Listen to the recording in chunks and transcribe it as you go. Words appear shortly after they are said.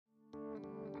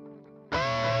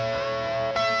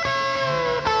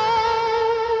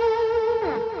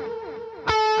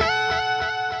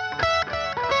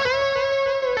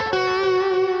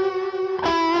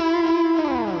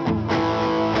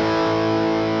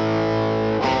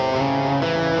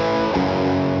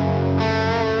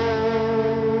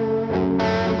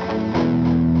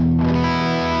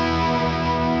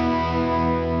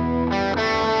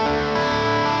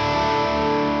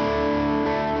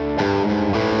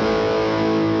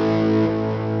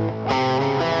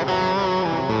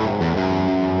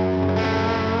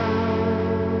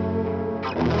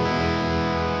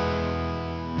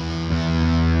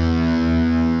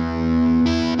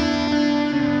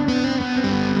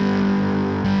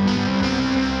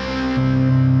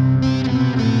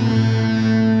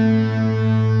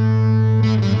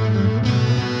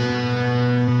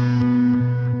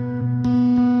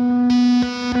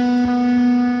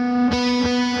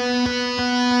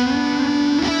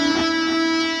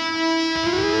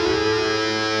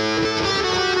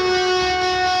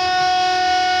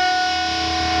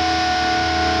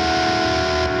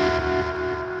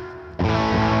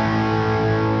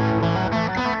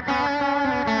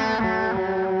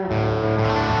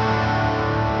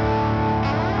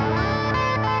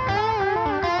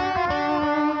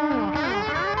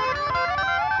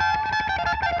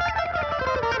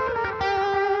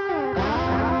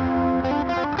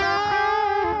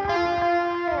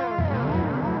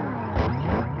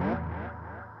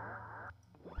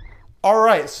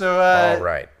right. So, All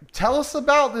right. Tell us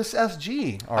about this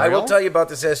SG. Ariel. I will tell you about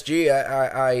this SG.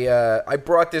 I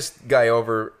brought this guy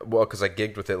over, well, because I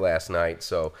gigged with it last night,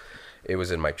 so it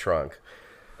was in my trunk.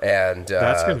 And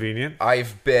that's convenient.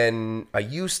 I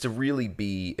used to really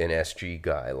be an SG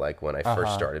guy. Like when I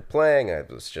first started playing,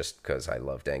 it was just because I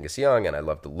loved Angus Young and I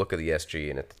loved the look of the SG.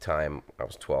 And at the time, I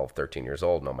was 12, 13 years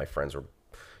old, and all my friends were,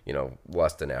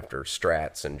 lusting after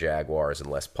Strats and Jaguars and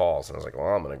Les Pauls. And I was like,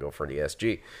 well, I'm going to go for the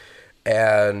SG.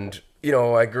 And,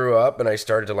 I grew up and I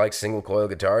started to like single coil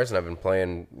guitars, and I've been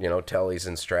playing, Tellys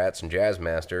and Strats and Jazz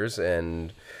Masters.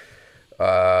 And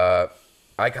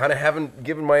I kind of haven't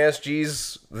given my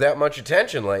SGs that much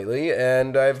attention lately,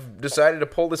 and I've decided to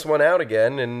pull this one out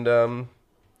again, and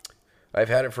I've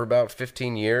had it for about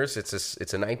 15 years. It's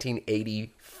a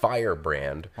 1980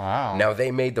 Firebrand. Wow. Now, they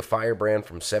made the Firebrand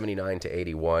from 79 to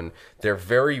 81. They're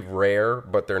very rare,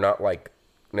 but they're not,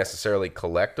 necessarily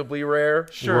collectively rare.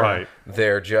 Sure. Right.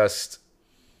 They're just...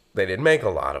 They didn't make a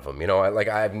lot of them.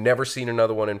 I've never seen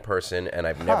another one in person, and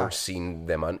I've never seen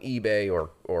them on eBay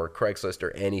or Craigslist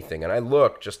or anything. And I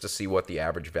looked just to see what the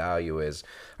average value is.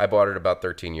 I bought it about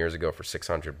 13 years ago for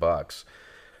 $600.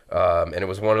 And it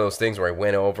was one of those things where I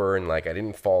went over and I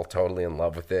didn't fall totally in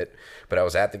love with it, but I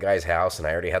was at the guy's house and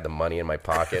I already had the money in my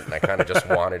pocket, and I kind of just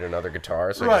wanted another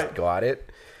guitar, so I just got it.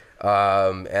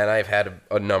 And I've had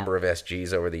a number of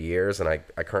SGs over the years, and I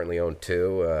currently own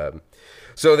two.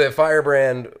 So the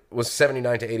Firebrand was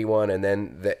 79 to 81, and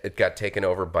then it got taken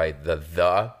over by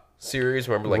the series.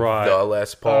 Remember, the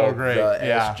Les Paul, the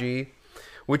SG,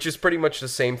 which is pretty much the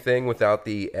same thing without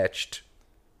the etched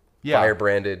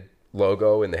Firebranded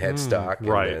logo in the headstock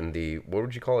and the, what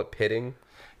would you call it, pitting?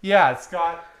 Yeah, it's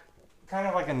got kind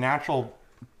of like a natural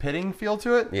pitting feel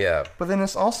to it. Yeah. But then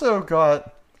it's also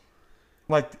got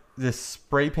this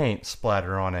spray paint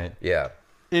splatter on it. Yeah.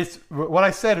 It's what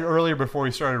I said earlier before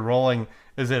we started rolling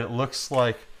is that it looks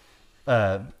like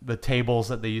the tables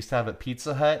that they used to have at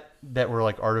Pizza Hut that were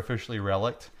artificially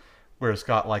relicked, where it's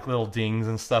got little dings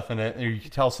and stuff in it. And you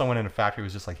could tell someone in a factory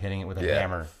was just hitting it with a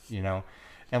hammer,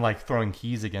 and throwing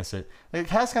keys against it. It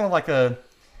has kind of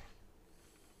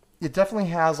it definitely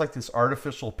has this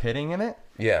artificial pitting in it.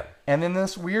 Yeah. And then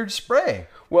this weird spray.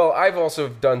 Well, I've also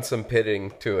done some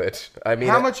pitting to it. I mean,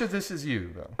 how much of this is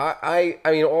you though? I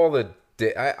mean,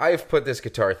 I've put this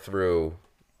guitar through,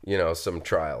 some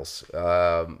trials.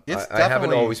 I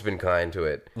haven't always been kind to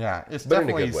it. Yeah, it's but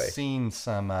definitely in a good way. seen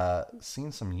some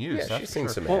use. Yeah, she's seen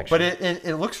some action. But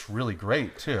it looks really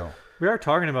great too. We are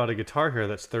talking about a guitar here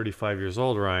that's 35 years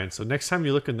old, Ryan. So next time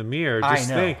you look in the mirror, just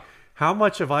think, how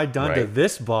much have I done to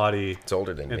this body? It's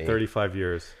older than me. 35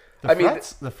 years.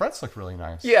 The frets look really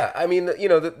nice. Yeah, I mean,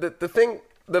 the thing,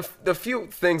 the few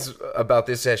things about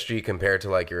this SG compared to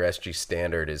your SG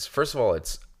standard is, first of all,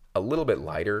 it's a little bit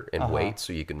lighter in weight,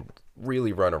 so you can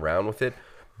really run around with it.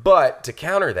 But to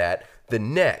counter that, the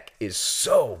neck is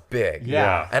so big.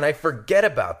 Yeah. And I forget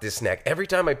about this neck. Every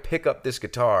time I pick up this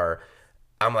guitar,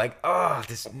 I'm like, oh,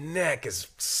 this neck is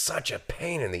such a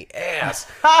pain in the ass.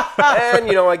 And,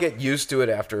 I get used to it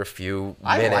after a few minutes.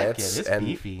 I like it. It's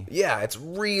beefy. Yeah, it's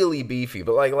really beefy.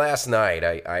 But last night,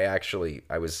 I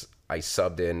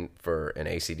subbed in for an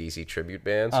AC/DC tribute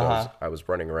band, so I was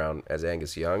running around as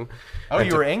Angus Young. Oh,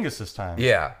 you were Angus this time.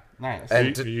 Yeah. Nice.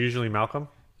 And you usually Malcolm?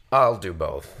 I'll do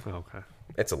both. Okay.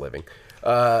 It's a living.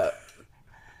 To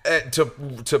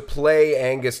play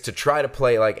Angus, to try to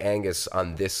play like Angus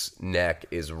on this neck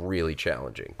is really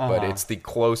challenging. But it's the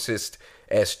closest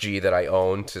SG that I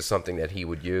own to something that he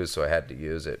would use, so I had to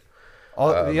use it.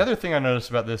 The other thing I noticed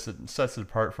about this that sets it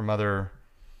apart from other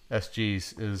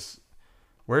SGs is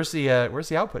where's the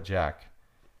output jack?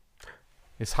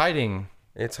 It's hiding.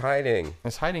 It's hiding.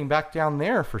 It's hiding back down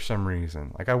there for some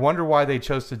reason. I wonder why they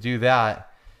chose to do that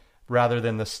rather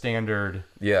than the standard.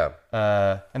 Yeah.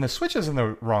 And the switch is in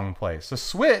the wrong place. The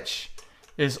switch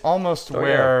is almost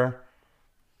where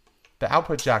the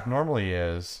output jack normally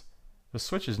is. The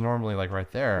switch is normally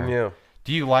right there. Yeah.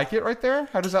 Do you like it right there?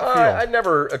 How does that feel? It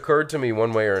never occurred to me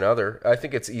one way or another. I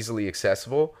think it's easily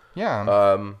accessible.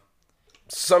 Yeah.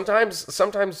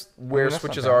 Sometimes where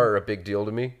switches are a big deal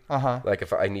to me. Like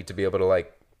if I need to be able to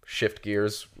shift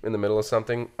gears in the middle of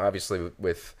something. Obviously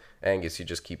with Angus, you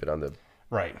just keep it on the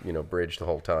bridge the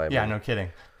whole time. Yeah, no kidding.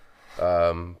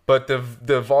 But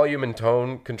the volume and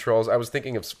tone controls, I was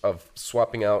thinking of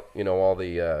swapping out all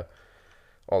the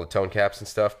tone caps and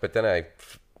stuff, but then I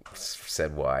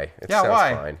said why. It sounds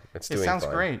fine. It sounds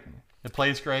fine. great. It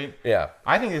plays great. Yeah.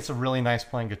 I think it's a really nice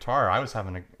playing guitar. I was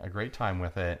having a great time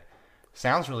with it.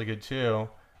 Sounds really good too.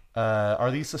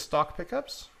 Are these the stock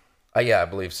pickups? Yeah, I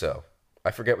believe so.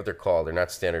 I forget what they're called. They're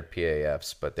not standard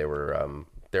PAFs, but they were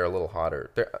They're a little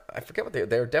hotter. I forget what they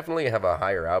definitely have a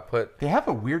higher output. They have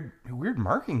a weird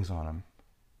markings on them.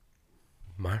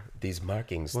 These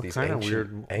markings, What these kind of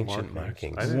ancient weird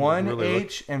markings.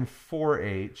 1H and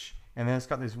 4H, and then it's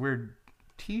got this weird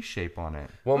T shape on it.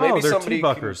 Well, maybe they're somebody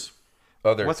T-buckers.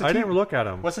 I didn't look at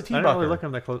them. What's a I didn't T-bucker? really look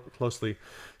at them that closely.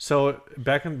 So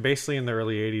basically in the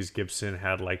early 80s, Gibson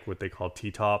had like what they call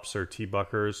T-tops or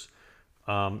T-buckers.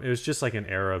 It was just like an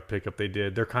era of pickup they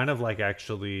did. They're kind of like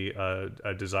actually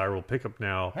a desirable pickup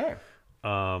now. Hey.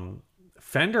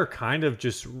 Fender kind of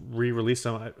just re-released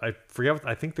them. I forget.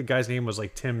 I think the guy's name was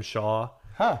like Tim Shaw,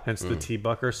 hence the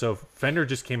T-bucker. So Fender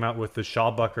just came out with the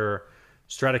Shawbucker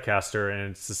Stratocaster, and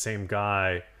it's the same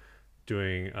guy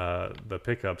doing the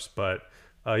pickups. But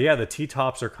the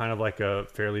T-tops are kind of like a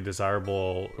fairly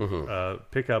desirable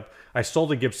pickup. I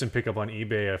sold a Gibson pickup on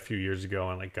eBay a few years ago,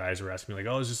 and like guys were asking me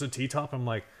like, "Oh, is this a T-top?" I'm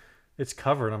like, "It's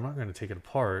covered. I'm not going to take it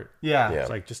apart." Yeah. It's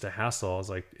like just a hassle. I was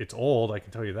like, "It's old. I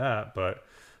can tell you that." But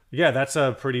yeah, that's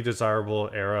a pretty desirable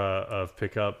era of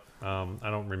pickup. I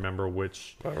don't remember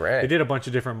which. All right. They did a bunch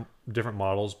of different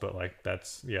models, but like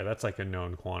that's like a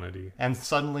known quantity. And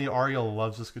suddenly Ariel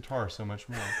loves this guitar so much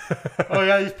more. Oh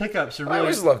yeah, these pickups are really. I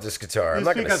always loved this guitar. I'm These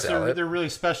not going to pickups sell it. they're really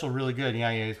special, really good. Yeah.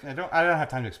 I don't have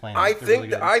time to explain. I it. They're really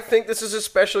good. think this is a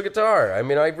special guitar. I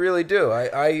mean, I really do.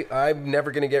 I'm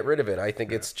never going to get rid of it. I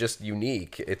think it's just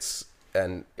unique.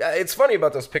 And it's funny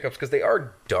about those pickups because they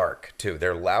are dark too.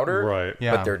 They're louder, Right.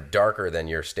 Yeah. but they're darker than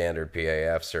your standard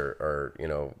PAFs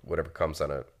or whatever comes on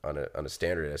a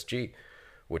standard SG,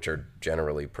 which are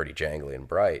generally pretty jangly and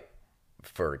bright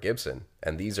for a Gibson.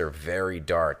 And these are very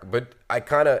dark. But I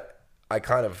kind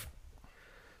of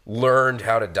learned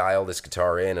how to dial this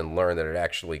guitar in and learned that it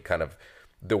actually kind of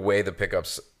the way the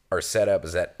pickups are set up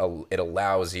is that it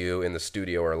allows you in the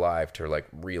studio or live to like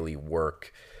really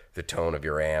work the tone of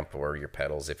your amp or your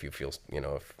pedals if you feel,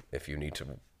 if you need to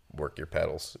work your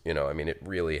pedals. I mean, it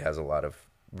really has a lot of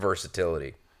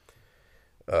versatility.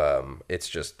 It's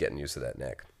just getting used to that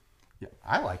neck. Yeah,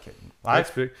 I like it. That's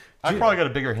big. I've probably got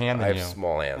a bigger hand than I you. have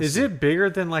small hands. Is it bigger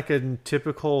than like a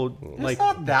typical like It's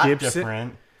not that Gibson?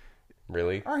 different.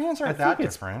 Really? Our hands aren't I think that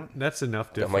it's different. That's enough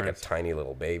I'm difference. like a tiny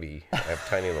little baby. I have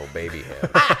tiny little baby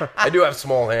hands. I do have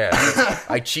small hands.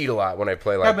 I cheat a lot when I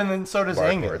play like. Yeah, but then so does bar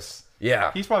Angus. chords.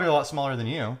 Yeah. He's probably a lot smaller than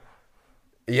you.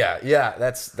 Yeah,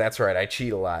 that's right. I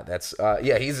cheat a lot. That's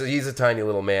he's a tiny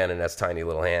little man and has tiny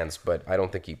little hands, but I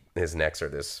don't think his necks are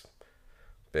this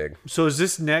big. So is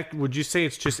this neck? Would you say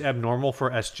it's just abnormal for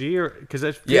SG, or because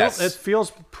it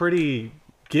feels pretty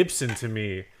Gibson to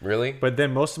me? Really? But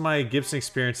then most of my Gibson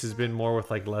experience has been more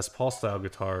with like Les Paul style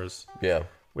guitars. Yeah.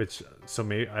 Which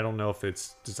maybe I don't know if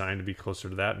it's designed to be closer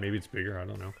to that. Maybe it's bigger. I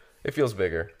don't know. It feels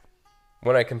bigger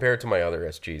when I compare it to my other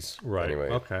SGs. Right. Anyway.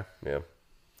 Okay. Yeah.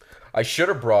 I should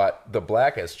have brought the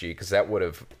black SG because that would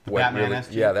have went Batman really.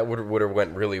 SG? Yeah, that would have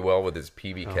went really well with his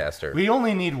PV caster. We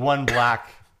only need one black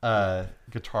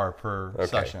guitar per Okay,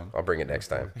 session. I'll bring it next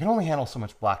time. I can only handle so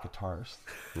much black guitars.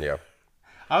 Yeah.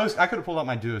 I could have pulled out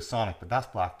my Duosonic, but that's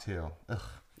black too. Ugh.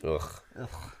 Ugh.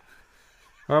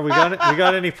 All right, we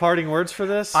got any parting words for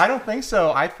this? I don't think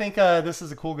so. I think this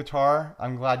is a cool guitar.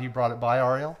 I'm glad you brought it by,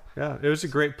 Ariel. Yeah, it was a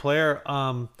great player.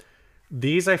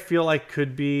 These I feel like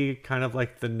could be kind of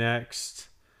like the next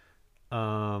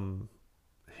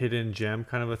hidden gem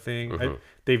kind of a thing. Mm-hmm.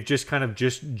 They've just kind of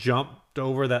jumped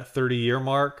over that 30-year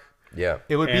mark. Yeah.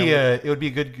 It would be a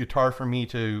good guitar for me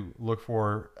to look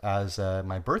for as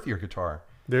my birth year guitar.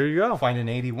 There you go. Find an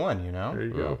 81, There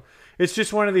you go. It's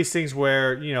just one of these things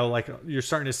where, like you're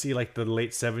starting to see like the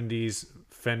late 70s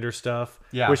Fender stuff,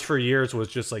 which for years was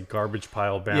just like garbage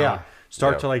pile bound,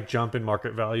 to like jump in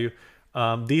market value.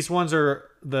 These ones are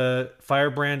the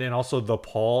Firebrand and also the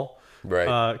Paul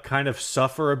kind of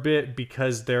suffer a bit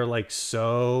because they're like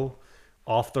so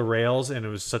off the rails and it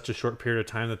was such a short period of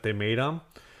time that they made them.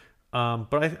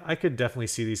 But I could definitely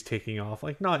see these taking off,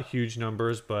 like not huge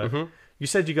numbers, but you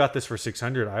said you got this for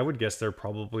 600. I would guess they're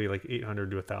probably like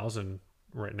 800 to 1,000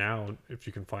 right now if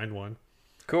you can find one.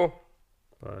 Cool.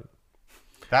 But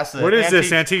that's the what is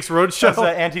this Antiques Roadshow? That's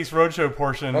the Antiques Roadshow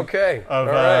portion. Okay.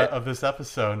 Of this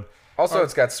episode. Also,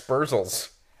 it's got Spurzels.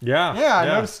 Yeah. I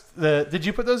noticed. Did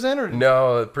you put those in or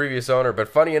No, the previous owner. But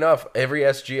funny enough, every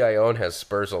SG I own has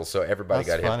Spurzels, so everybody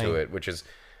That's got hip to it, which is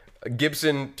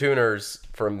Gibson tuners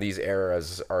from these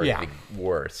eras are the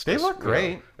worst. They look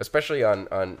great. Especially on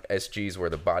SGs where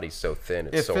the body's so thin,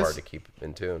 it's so hard to keep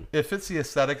in tune. It fits the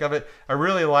aesthetic of it. I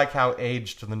really like how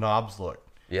aged the knobs look.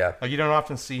 Yeah. Like you don't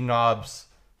often see knobs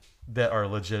that are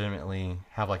legitimately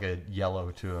have like a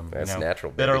yellow to them. That's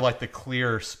natural, That baby. are like the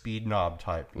clear speed knob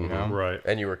type, you know? Right.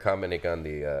 And you were commenting on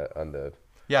the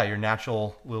your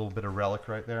natural little bit of relic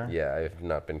right there. Yeah, I've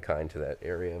not been kind to that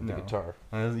area of the guitar.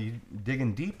 You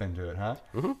digging deep into it, huh?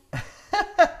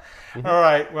 Mm-hmm. All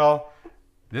right. Well,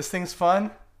 this thing's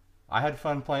fun. I had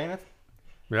fun playing it.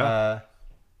 Yeah.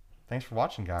 Thanks for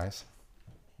watching, guys.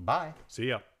 Bye. See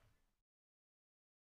ya.